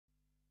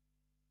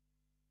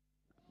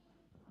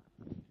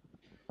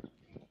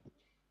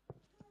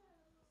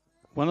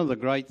One of the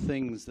great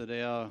things that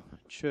our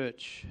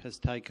church has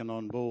taken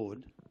on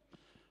board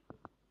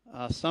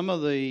are some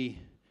of the,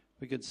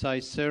 we could say,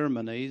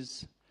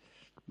 ceremonies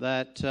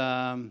that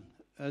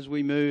as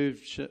we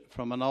moved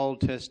from an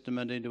Old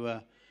Testament into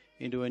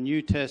a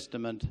New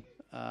Testament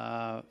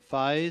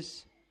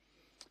phase,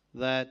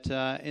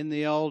 that in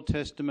the Old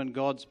Testament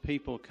God's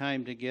people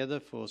came together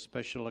for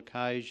special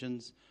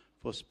occasions,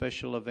 for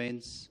special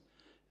events,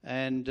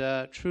 and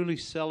truly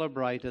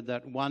celebrated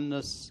that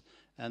oneness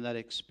and that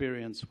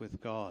experience with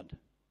God.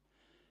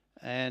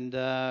 And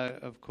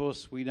of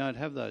course we don't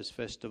have those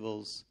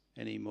festivals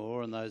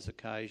anymore and those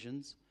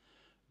occasions,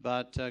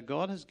 but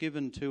God has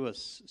given to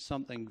us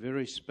something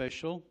very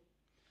special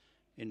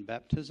in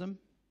baptism,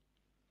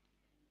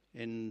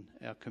 in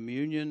our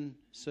communion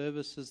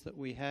services that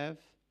we have,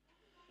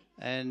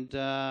 and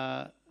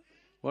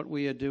what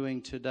we are doing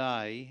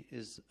today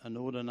is an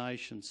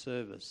ordination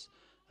service.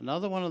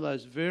 Another one of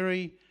those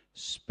very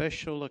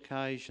special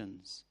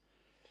occasions.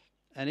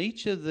 And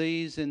each of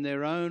these in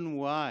their own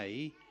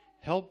way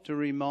help to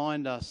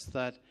remind us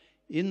that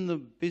in the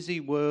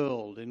busy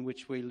world in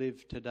which we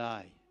live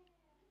today,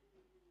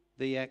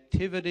 the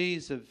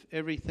activities of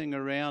everything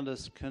around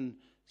us can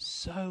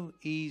so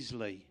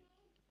easily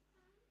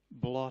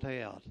blot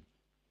out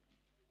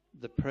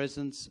the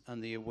presence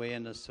and the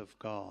awareness of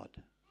God.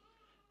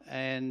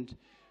 And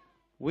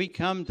we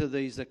come to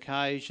these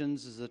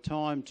occasions as a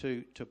time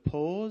to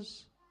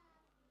pause,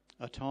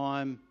 a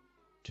time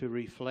to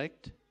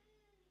reflect,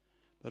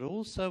 but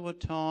also a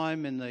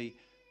time in the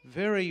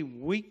very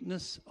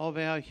weakness of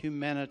our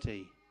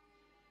humanity.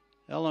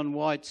 Ellen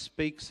White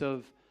speaks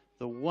of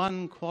the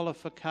one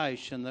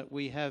qualification that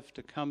we have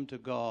to come to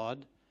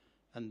God,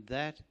 and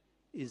that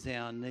is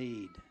our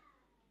need.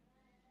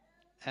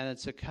 And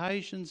it's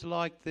occasions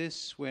like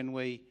this when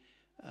we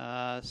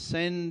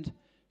send,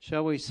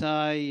 shall we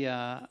say,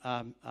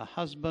 a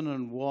husband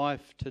and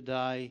wife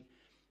today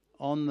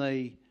on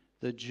the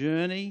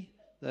journey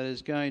that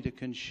is going to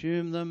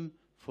consume them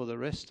for the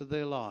rest of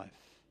their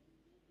life,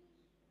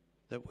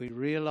 that we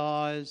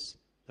realise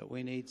that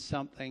we need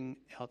something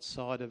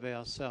outside of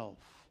ourselves,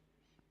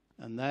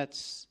 and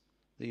that's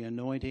the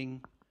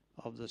anointing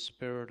of the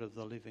Spirit of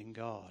the living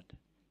God.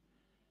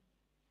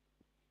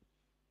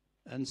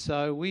 And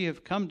so we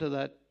have come to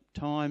that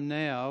time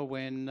now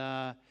when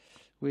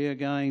we are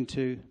going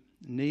to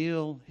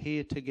kneel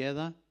here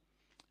together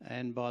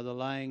and by the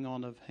laying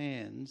on of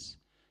hands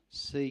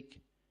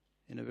seek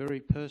in a very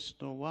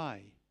personal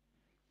way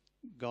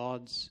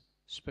God's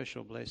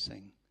special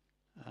blessing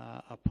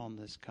upon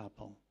this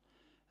couple.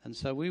 And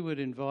so we would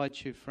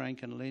invite you,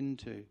 Frank and Lynn,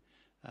 to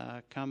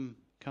come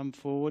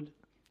forward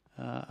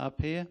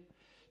up here.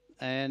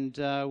 And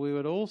we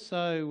would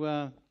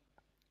also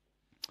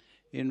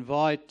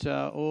invite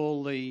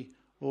all the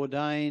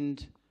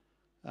ordained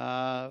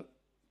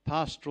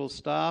pastoral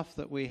staff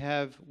that we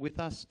have with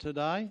us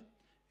today,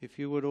 if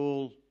you would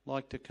all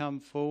like to come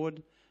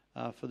forward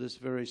for this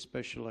very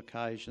special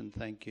occasion.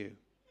 Thank you.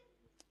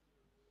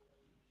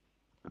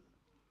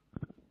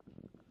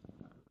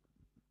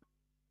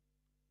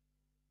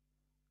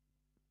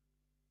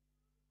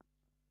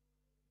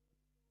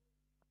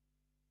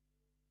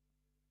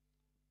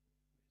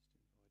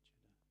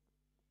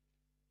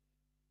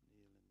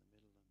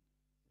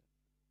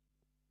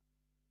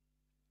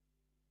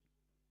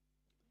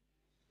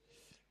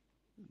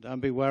 Don't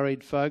be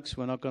worried, folks.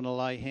 We're not going to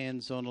lay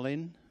hands on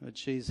Lynn, but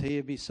she's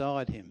here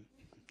beside him.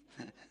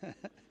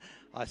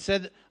 I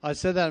said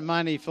that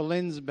mainly for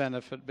Lynn's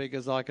benefit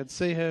because I could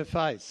see her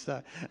face.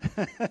 So.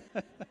 Yeah.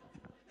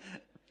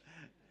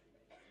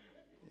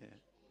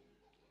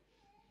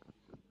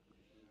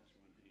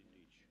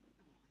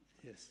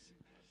 Yes.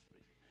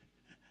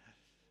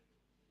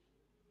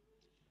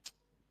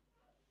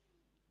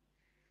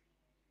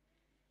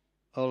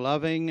 O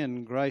loving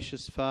and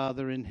gracious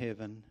Father in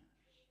heaven,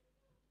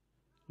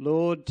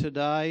 Lord,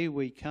 today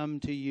we come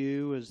to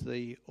you as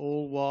the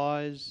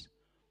all-wise,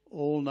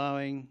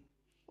 all-knowing,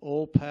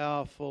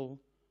 all-powerful,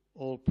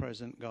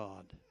 all-present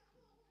God.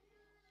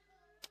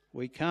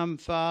 We come,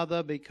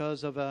 Father,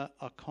 because of a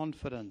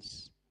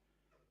confidence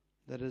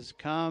that has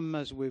come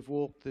as we've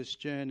walked this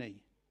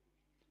journey,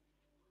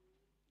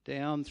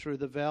 down through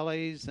the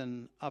valleys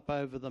and up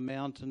over the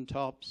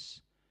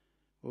mountaintops,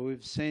 where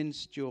we've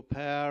sensed your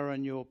power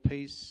and your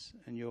peace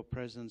and your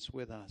presence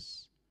with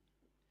us.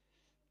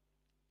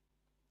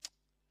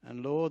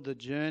 And Lord, the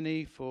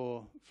journey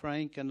for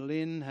Frank and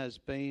Lynn has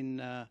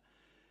been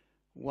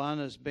one,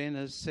 as Ben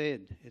has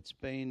said, it's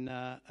been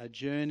a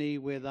journey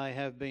where they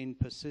have been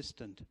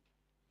persistent.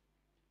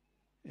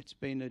 It's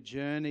been a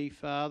journey,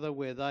 Father,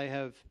 where they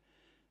have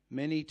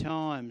many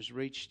times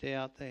reached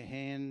out their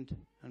hand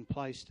and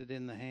placed it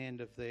in the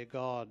hand of their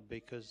God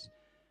because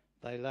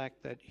they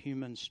lack that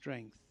human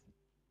strength.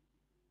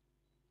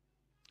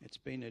 It's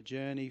been a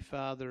journey,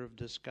 Father, of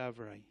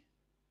discovery.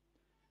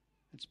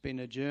 It's been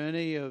a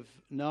journey of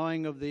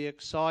knowing of the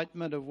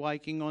excitement of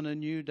waking on a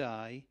new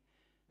day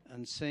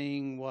and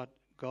seeing what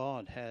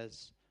God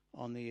has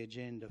on the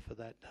agenda for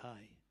that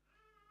day.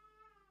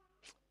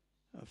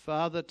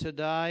 Father,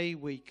 today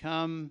we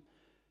come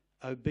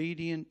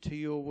obedient to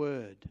your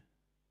word.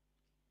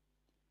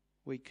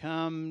 We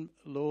come,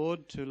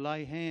 Lord, to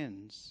lay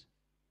hands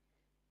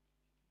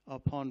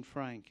upon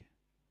Frank,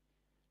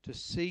 to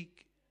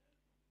seek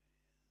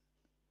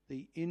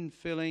the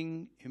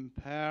infilling,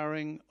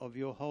 empowering of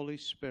your Holy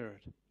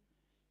Spirit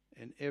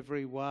in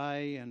every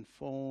way and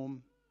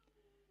form.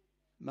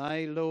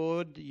 May,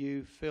 Lord,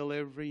 you fill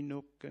every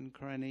nook and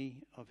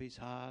cranny of his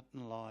heart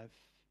and life.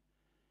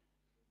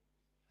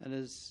 And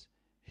as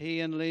he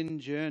and Lynn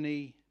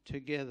journey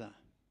together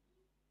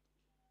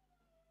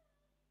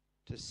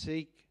to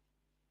seek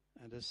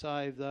and to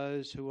save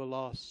those who are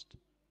lost,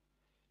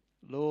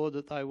 Lord,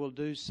 that they will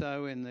do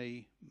so in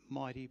the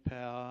mighty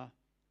power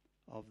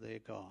of their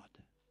God.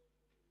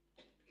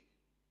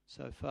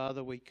 So,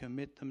 Father, we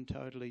commit them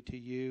totally to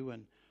you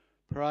and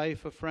pray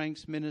for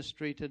Frank's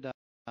ministry today,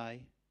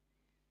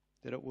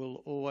 that it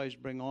will always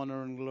bring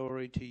honour and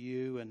glory to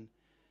you, and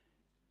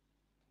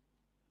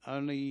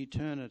only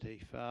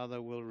eternity,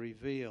 Father, will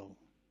reveal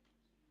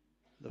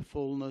the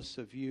fullness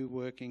of you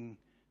working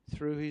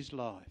through his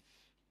life.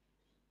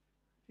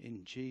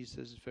 In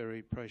Jesus'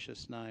 very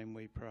precious name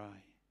we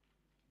pray.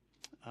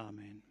 Amen.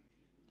 Amen.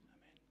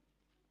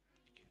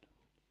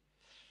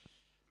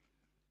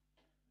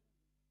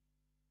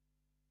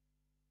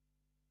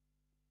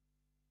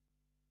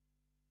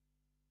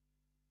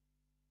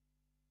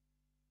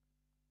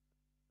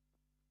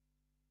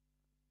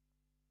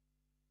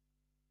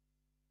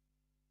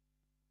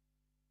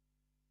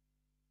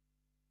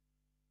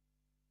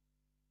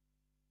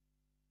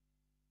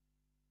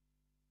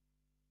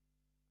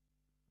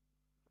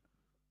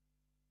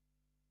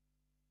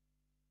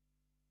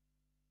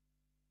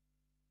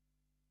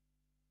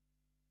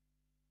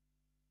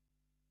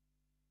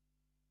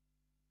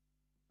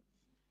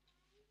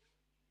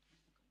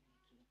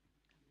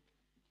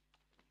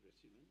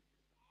 Rest you, man.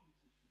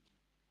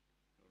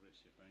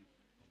 Rest you, Frank.